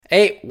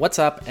Hey, what's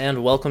up,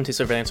 and welcome to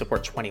Surveillance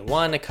Report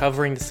 21,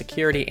 covering the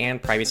security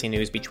and privacy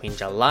news between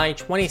July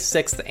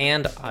 26th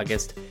and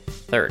August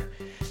 3rd.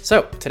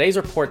 So, today's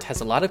report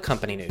has a lot of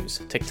company news,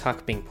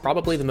 TikTok being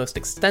probably the most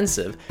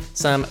extensive,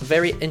 some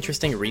very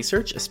interesting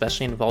research,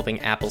 especially involving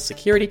Apple's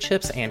security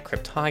chips and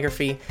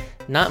cryptography,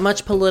 not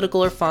much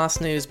political or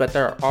false news, but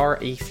there are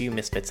a few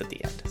misfits at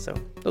the end, so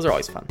those are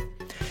always fun.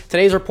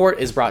 Today's report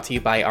is brought to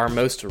you by our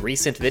most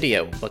recent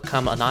video,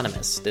 Become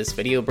Anonymous. This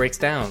video breaks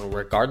down,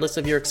 regardless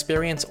of your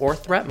experience or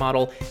threat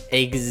model,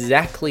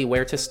 exactly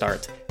where to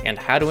start and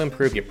how to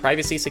improve your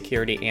privacy,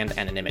 security, and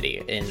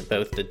anonymity in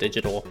both the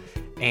digital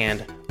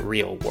and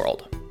real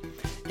world.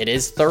 It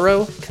is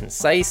thorough,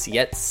 concise,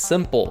 yet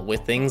simple,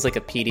 with things like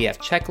a PDF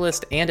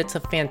checklist, and it's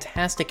a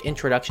fantastic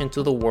introduction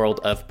to the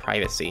world of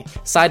privacy.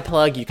 Side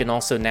plug, you can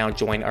also now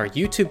join our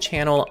YouTube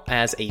channel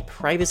as a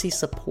privacy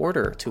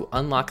supporter to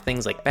unlock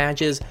things like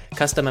badges,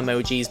 custom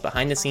emojis,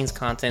 behind-the-scenes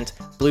content,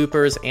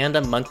 bloopers, and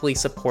a monthly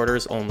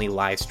supporters-only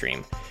live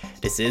stream.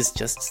 This is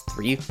just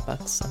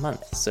 $3 a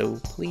month, so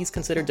please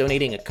consider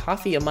donating a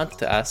coffee a month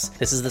to us.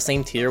 This is the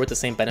same tier with the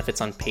same benefits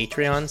on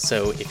Patreon,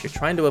 so if you're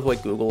trying to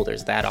avoid Google,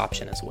 there's that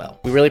option as well.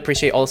 We really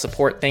appreciate all the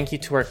support. Thank you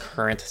to our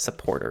current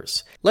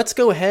supporters. Let's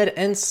go ahead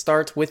and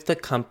start with the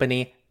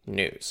company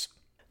news.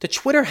 The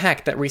Twitter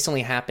hack that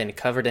recently happened,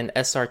 covered in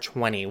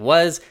SR20,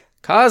 was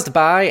caused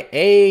by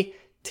a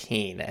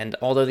teen, and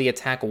although the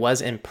attack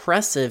was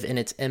impressive in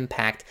its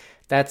impact,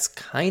 that's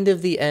kind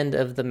of the end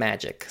of the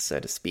magic, so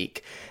to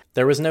speak.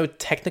 There was no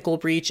technical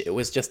breach, it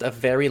was just a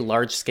very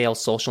large-scale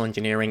social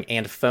engineering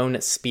and phone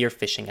spear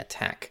phishing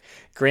attack.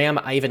 Graham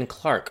Ivan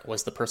Clark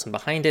was the person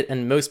behind it,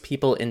 and most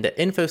people in the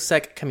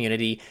InfoSec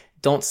community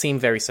don't seem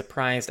very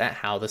surprised at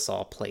how this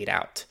all played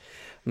out.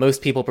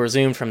 Most people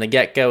presumed from the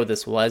get-go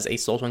this was a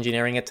social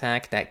engineering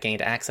attack that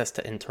gained access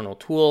to internal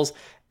tools,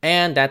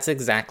 and that's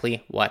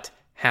exactly what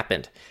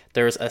happened.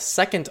 There's a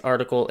second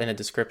article in a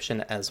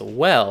description as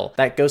well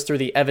that goes through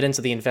the evidence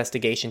of the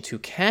investigation to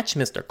catch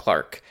Mr.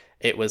 Clark.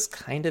 It was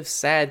kind of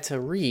sad to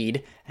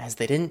read, as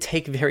they didn't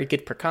take very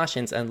good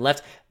precautions and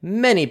left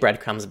many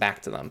breadcrumbs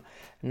back to them.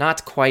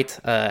 Not quite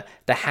the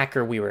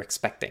hacker we were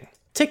expecting.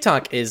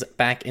 TikTok is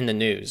back in the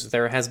news.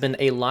 There has been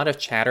a lot of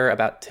chatter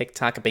about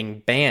TikTok being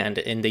banned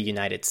in the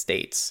United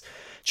States.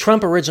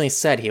 Trump originally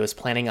said he was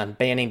planning on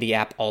banning the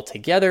app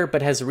altogether,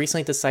 but has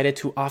recently decided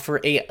to offer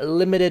a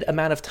limited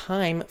amount of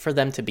time for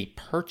them to be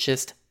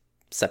purchased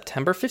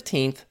September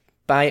 15th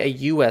by a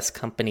US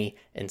company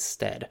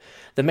instead.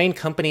 The main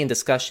company in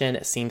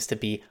discussion seems to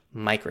be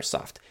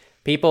Microsoft.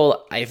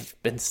 People, I've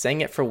been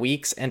saying it for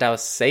weeks, and I'll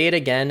say it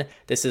again,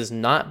 this is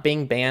not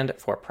being banned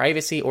for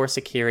privacy or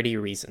security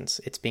reasons.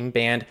 It's being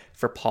banned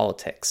for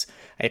politics.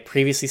 I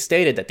previously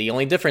stated that the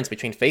only difference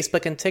between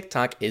Facebook and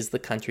TikTok is the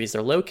countries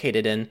they're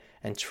located in,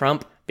 and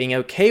Trump being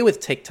okay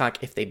with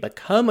TikTok if they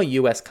become a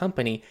US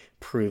company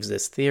proves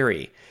this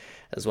theory,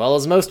 as well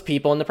as most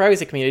people in the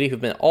privacy community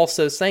who've been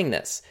also saying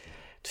this.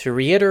 To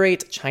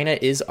reiterate, China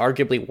is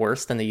arguably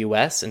worse than the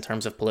US in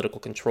terms of political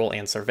control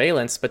and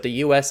surveillance, but the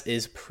US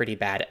is pretty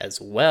bad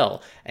as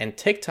well. And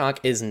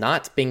TikTok is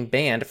not being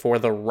banned for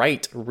the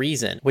right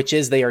reason, which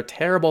is they are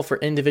terrible for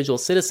individual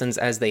citizens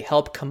as they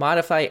help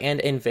commodify and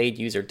invade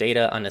user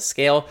data on a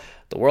scale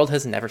the world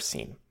has never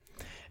seen.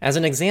 As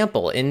an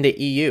example, in the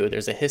EU,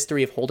 there's a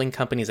history of holding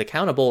companies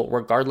accountable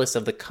regardless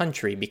of the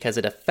country because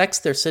it affects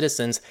their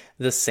citizens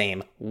the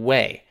same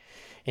way.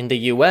 In the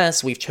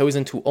US, we've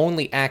chosen to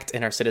only act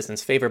in our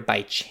citizens' favor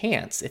by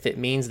chance if it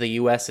means the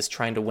US is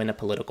trying to win a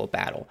political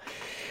battle.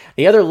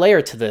 The other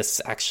layer to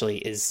this, actually,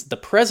 is the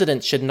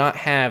president should not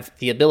have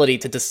the ability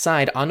to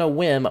decide on a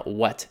whim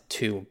what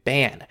to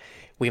ban.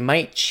 We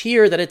might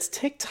cheer that it's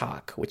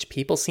TikTok, which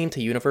people seem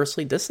to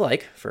universally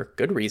dislike for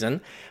good reason,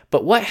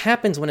 but what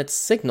happens when it's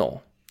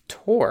Signal,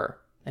 Tor,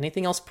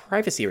 anything else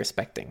privacy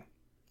respecting?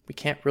 We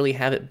can't really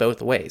have it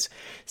both ways.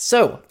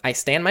 So, I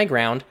stand my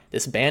ground.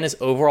 This ban is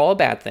overall a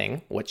bad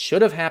thing. What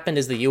should have happened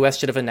is the US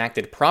should have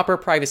enacted proper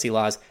privacy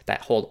laws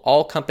that hold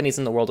all companies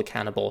in the world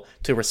accountable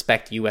to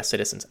respect US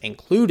citizens,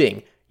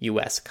 including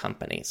US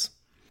companies.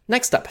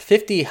 Next up,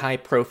 50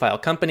 high-profile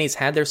companies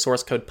had their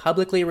source code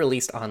publicly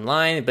released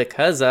online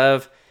because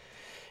of,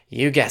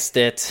 you guessed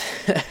it,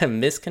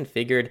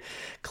 misconfigured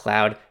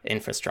cloud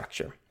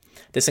infrastructure.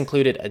 This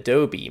included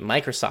Adobe,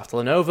 Microsoft,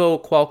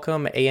 Lenovo,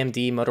 Qualcomm,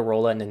 AMD,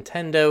 Motorola,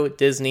 Nintendo,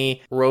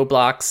 Disney,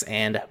 Roblox,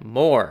 and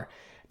more.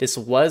 This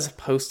was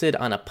posted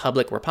on a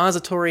public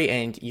repository,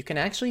 and you can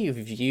actually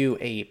view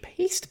a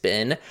paste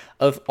bin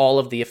of all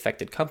of the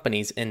affected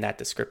companies in that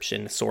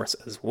description source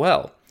as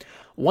well.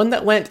 One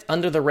that went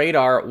under the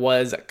radar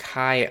was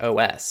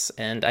KaiOS,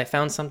 and I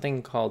found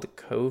something called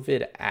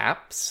COVID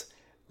Apps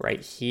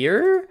right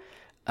here.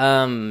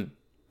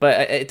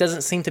 But it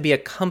doesn't seem to be a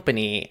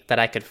company that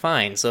I could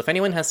find. So if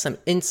anyone has some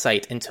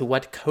insight into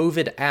what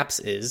COVID Apps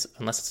is,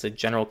 unless it's a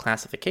general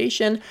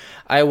classification,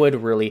 I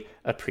would really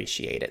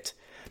appreciate it.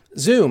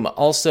 Zoom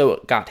also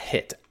got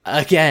hit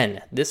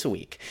again this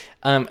week.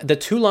 The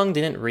too long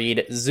didn't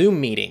read Zoom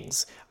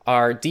meetings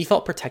are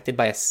default protected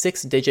by a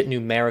 6-digit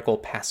numerical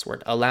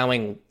password,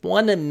 allowing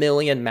 1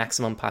 million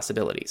maximum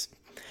possibilities.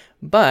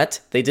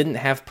 But they didn't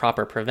have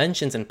proper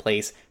preventions in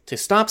place to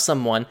stop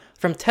someone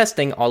from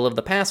testing all of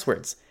the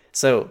passwords.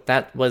 So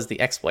that was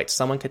the exploit.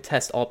 Someone could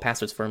test all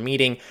passwords for a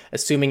meeting,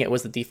 assuming it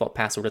was the default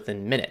password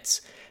within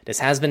minutes. This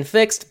has been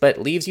fixed,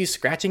 but leaves you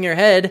scratching your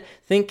head,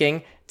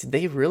 thinking, did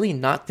they really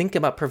not think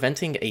about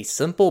preventing a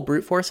simple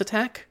brute force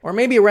attack? Or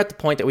maybe we're at the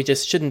point that we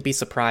just shouldn't be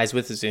surprised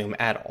with Zoom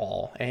at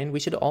all, and we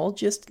should all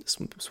just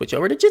switch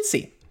over to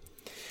Jitsi.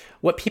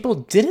 What people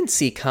didn't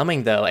see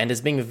coming, though, and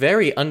is being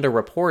very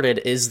underreported,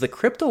 is the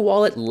crypto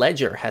wallet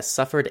Ledger has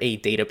suffered a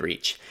data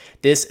breach.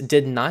 This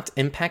did not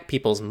impact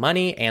people's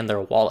money and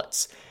their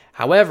wallets.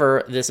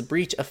 However, this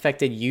breach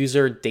affected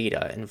user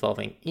data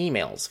involving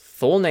emails,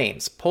 full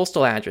names,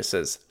 postal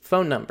addresses,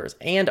 phone numbers,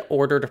 and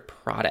ordered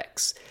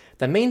products.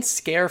 The main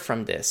scare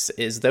from this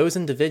is those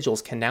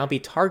individuals can now be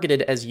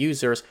targeted as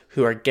users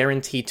who are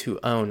guaranteed to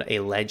own a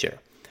ledger.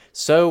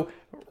 So,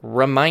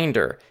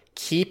 reminder,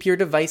 keep your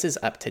devices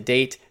up to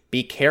date,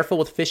 be careful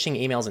with phishing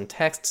emails and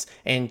texts,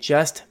 and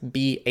just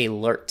be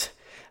alert.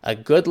 A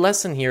good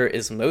lesson here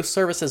is most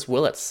services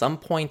will at some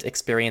point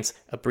experience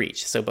a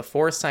breach. So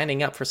before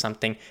signing up for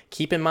something,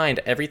 keep in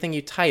mind everything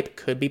you type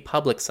could be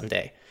public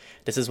someday.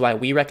 This is why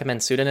we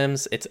recommend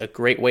pseudonyms. It's a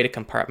great way to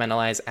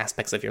compartmentalize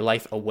aspects of your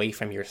life away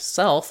from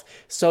yourself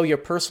so your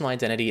personal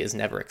identity is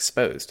never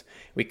exposed.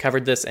 We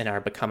covered this in our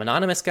Become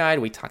Anonymous guide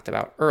we talked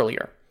about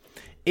earlier.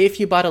 If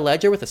you bought a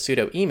ledger with a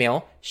pseudo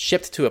email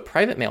shipped to a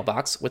private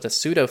mailbox with a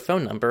pseudo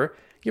phone number,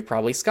 you're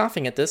probably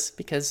scoffing at this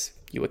because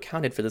you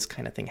accounted for this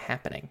kind of thing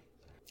happening.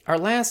 Our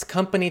last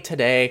company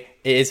today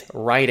is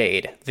Rite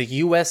Aid, the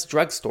US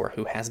drugstore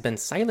who has been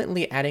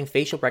silently adding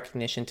facial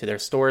recognition to their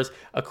stores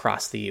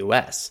across the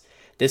US.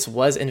 This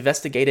was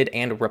investigated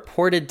and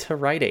reported to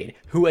Rite Aid,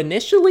 who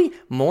initially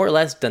more or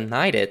less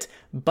denied it,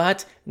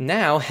 but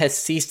now has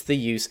ceased the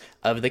use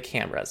of the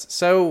cameras.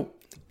 So,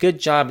 good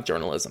job,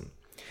 journalism.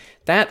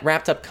 That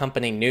wrapped up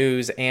company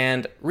news,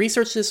 and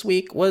research this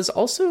week was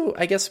also,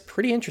 I guess,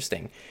 pretty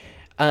interesting.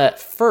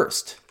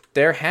 First,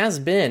 there has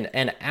been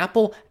an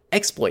Apple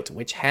exploit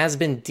which has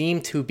been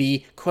deemed to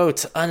be,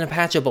 quote,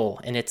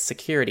 unpatchable in its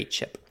security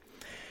chip.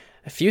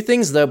 A few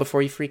things, though,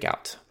 before you freak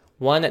out.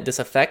 One, this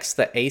affects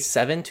the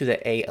A7 to the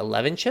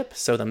A11 chip,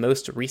 so the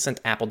most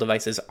recent Apple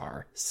devices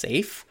are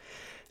safe.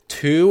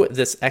 Two,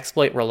 this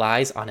exploit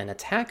relies on an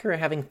attacker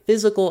having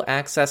physical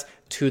access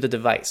to the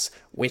device,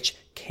 which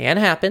can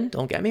happen,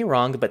 don't get me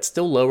wrong, but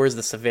still lowers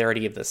the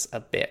severity of this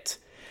a bit.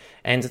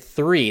 And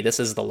three, this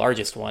is the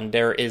largest one,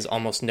 there is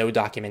almost no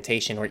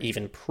documentation or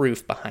even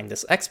proof behind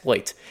this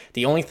exploit.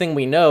 The only thing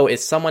we know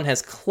is someone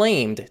has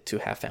claimed to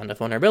have found a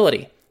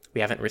vulnerability. We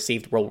haven't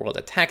received real-world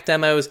attack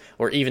demos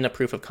or even a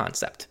proof of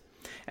concept.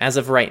 As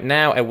of right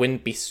now, I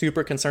wouldn't be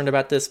super concerned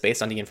about this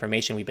based on the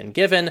information we've been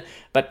given,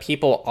 but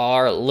people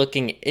are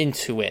looking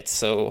into it,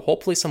 so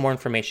hopefully some more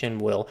information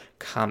will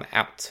come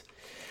out.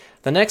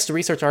 The next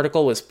research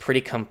article was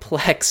pretty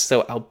complex,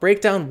 so I'll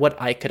break down what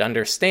I could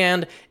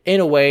understand in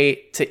a way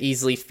to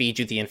easily feed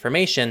you the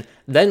information,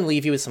 then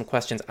leave you with some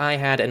questions I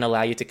had and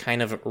allow you to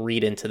kind of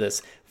read into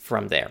this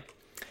from there.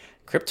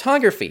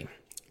 Cryptography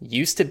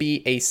used to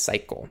be a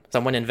cycle.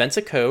 Someone invents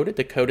a code,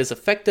 the code is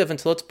effective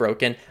until it's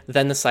broken,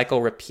 then the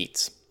cycle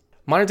repeats.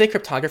 Modern-day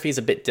cryptography is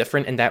a bit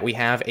different in that we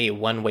have a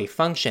one-way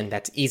function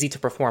that's easy to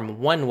perform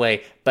one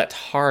way, but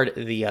hard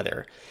the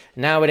other.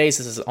 Nowadays,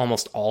 this is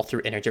almost all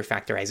through integer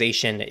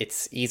factorization.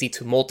 It's easy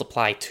to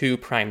multiply two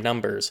prime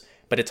numbers,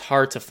 but it's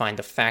hard to find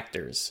the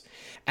factors.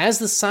 As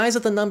the size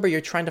of the number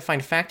you're trying to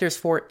find factors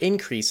for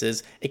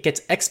increases, it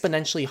gets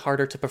exponentially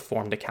harder to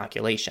perform the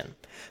calculation.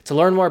 To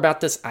learn more about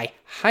this, I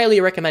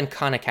highly recommend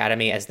Khan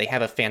Academy, as they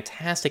have a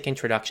fantastic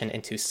introduction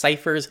into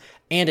ciphers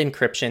and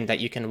encryption that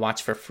you can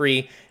watch for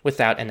free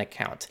without an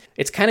account.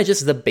 It's kind of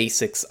just the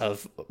basics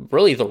of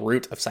really the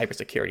root of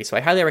cybersecurity, so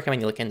I highly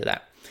recommend you look into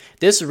that.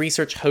 This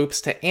research hopes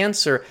to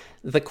answer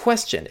the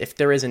question if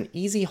there is an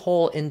easy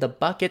hole in the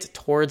bucket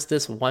towards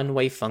this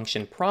one-way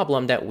function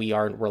problem that we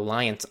are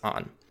reliant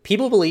on.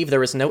 People believe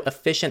there is no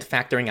efficient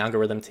factoring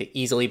algorithm to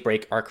easily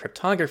break our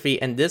cryptography,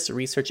 and this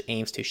research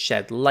aims to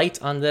shed light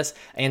on this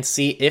and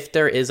see if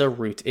there is a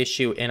root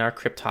issue in our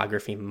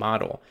cryptography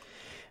model.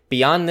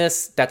 Beyond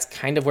this, that's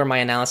kind of where my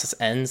analysis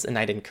ends, and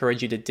I'd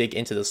encourage you to dig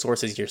into the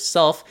sources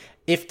yourself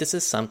if this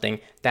is something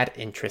that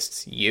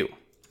interests you.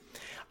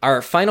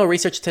 Our final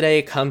research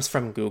today comes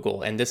from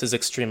Google, and this is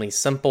extremely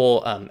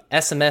simple.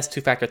 SMS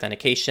two-factor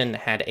authentication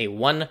had a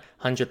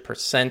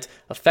 100%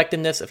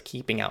 effectiveness of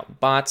keeping out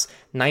bots,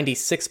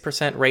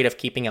 96% rate of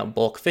keeping out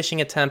bulk phishing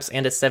attempts,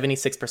 and a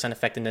 76%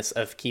 effectiveness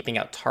of keeping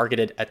out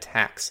targeted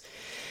attacks.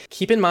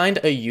 Keep in mind,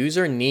 a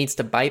user needs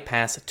to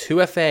bypass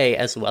 2FA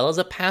as well as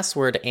a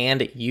password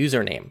and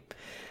username.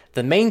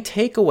 The main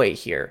takeaway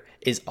here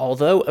is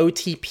although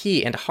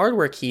OTP and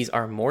hardware keys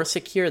are more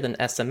secure than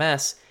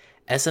SMS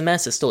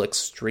is still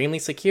extremely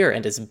secure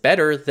and is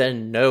better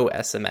than no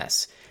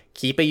SMS.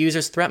 Keep a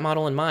user's threat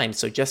model in mind,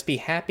 so just be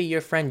happy your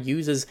friend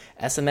uses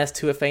SMS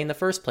 2FA in the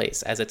first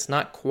place, as it's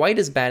not quite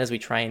as bad as we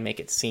try and make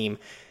it seem.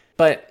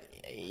 But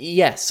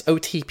yes,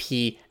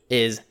 OTP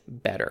is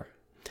better.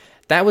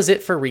 That was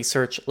it for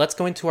research. Let's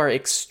go into our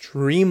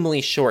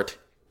extremely short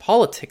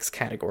politics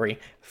category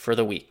for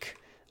the week.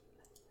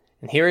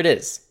 And here it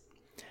is.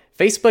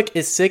 Facebook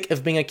is sick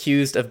of being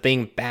accused of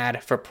being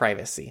bad for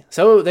privacy,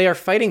 so they are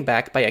fighting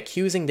back by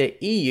accusing the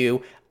EU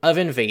of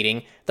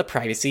invading the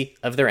privacy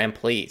of their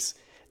employees.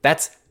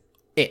 That's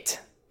it.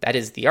 That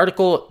is the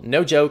article,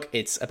 no joke,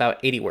 it's about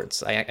 80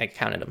 words, I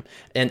counted them.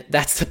 And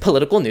that's the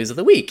political news of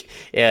the week.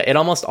 It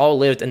almost all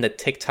lived in the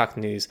TikTok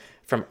news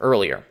from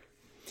earlier.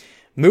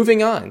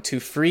 Moving on to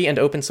free and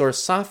open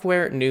source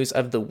software news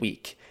of the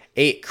week.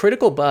 A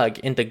critical bug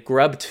in the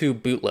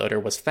Grub2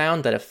 bootloader was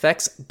found that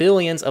affects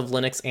billions of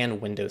Linux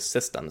and Windows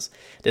systems.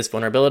 This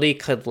vulnerability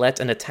could let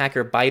an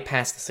attacker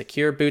bypass the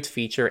secure boot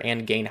feature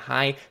and gain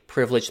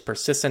high-privileged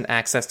persistent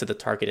access to the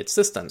targeted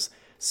systems.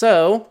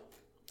 So,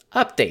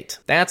 update.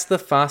 That's the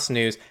FOSS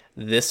news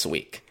this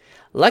week.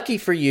 Lucky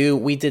for you,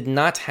 we did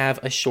not have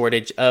a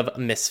shortage of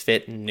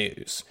misfit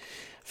news.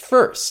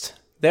 First,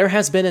 there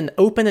has been an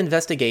open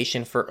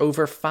investigation for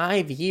over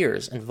 5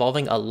 years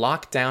involving a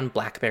lockdown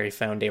BlackBerry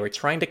phone they were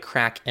trying to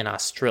crack in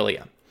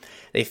Australia.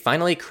 They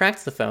finally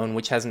cracked the phone,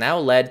 which has now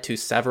led to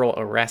several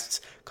arrests,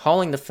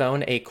 calling the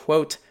phone a,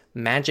 quote,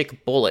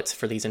 magic bullet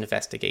for these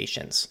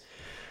investigations.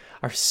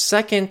 Our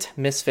second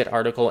misfit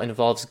article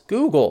involves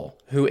Google,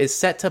 who is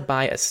set to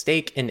buy a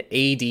stake in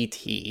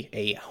ADT,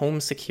 a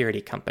home security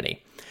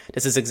company.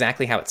 This is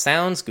exactly how it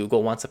sounds.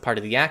 Google wants a part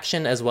of the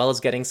action, as well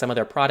as getting some of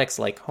their products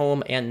like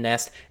Home and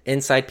Nest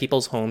inside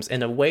people's homes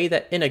in a way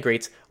that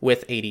integrates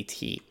with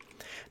ADT.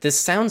 This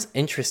sounds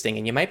interesting,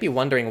 and you might be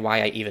wondering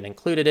why I even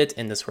included it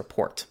in this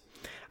report.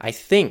 I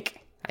think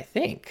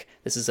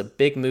this is a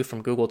big move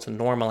from Google to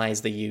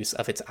normalize the use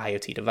of its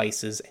IoT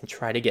devices and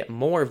try to get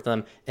more of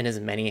them in as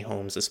many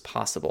homes as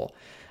possible.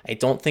 I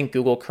don't think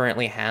Google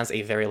currently has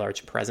a very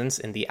large presence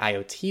in the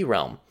IoT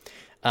realm.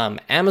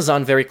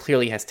 Amazon very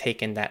clearly has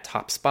taken that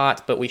top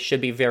spot, but we should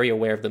be very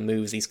aware of the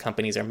moves these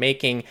companies are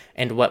making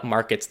and what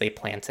markets they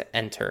plan to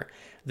enter.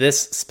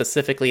 This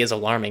specifically is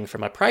alarming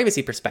from a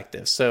privacy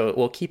perspective, so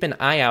we'll keep an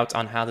eye out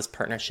on how this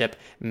partnership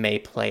may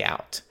play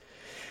out.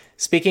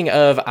 Speaking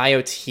of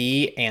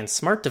IoT and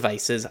smart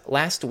devices,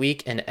 last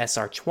week in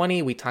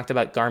SR20, we talked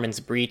about Garmin's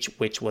breach,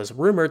 which was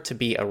rumored to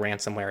be a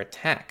ransomware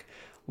attack.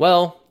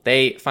 Well,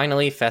 they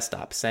finally fessed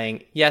up,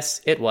 saying,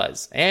 yes, it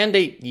was, and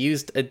they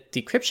used a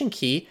decryption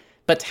key,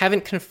 but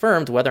haven't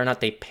confirmed whether or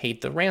not they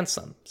paid the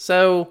ransom.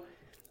 So,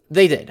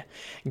 they did.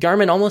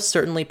 Garmin almost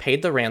certainly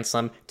paid the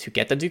ransom to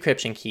get the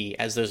decryption key,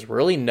 as there's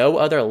really no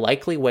other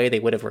likely way they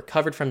would have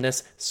recovered from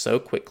this so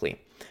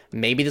quickly.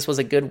 Maybe this was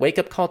a good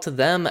wake-up call to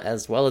them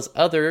as well as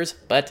others,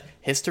 but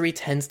history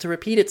tends to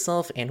repeat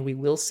itself, and we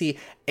will see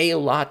a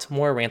lot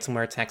more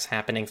ransomware attacks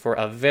happening for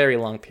a very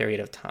long period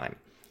of time.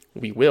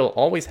 We will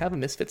always have a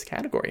misfits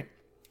category.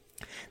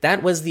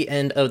 That was the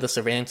end of the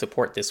surveillance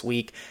report this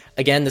week.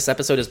 Again, this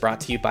episode is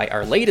brought to you by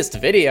our latest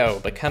video,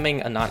 Become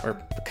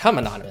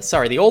Anonymous.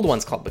 Sorry, the old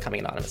one's called Becoming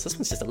Anonymous. This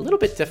one's just a little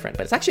bit different,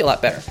 but it's actually a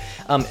lot better.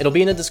 It'll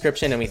be in the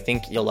description, and we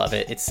think you'll love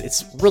it.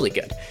 It's really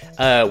good.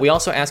 We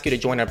also ask you to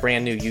join our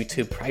brand new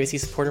YouTube Privacy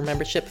Supporter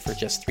membership for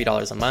just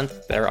 $3 a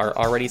month. There are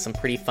already some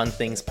pretty fun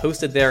things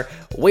posted there,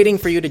 waiting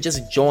for you to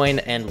just join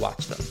and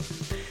watch them.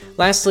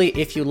 Lastly,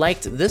 if you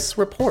liked this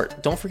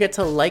report, don't forget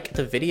to like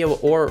the video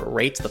or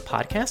rate the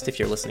podcast if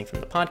you're listening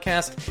from the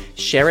podcast,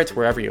 share it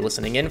wherever you're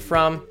listening in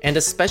from, and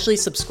especially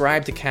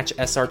subscribe to catch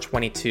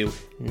SR22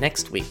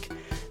 next week.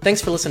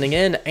 Thanks for listening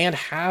in, and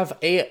have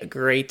a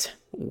great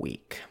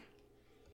week.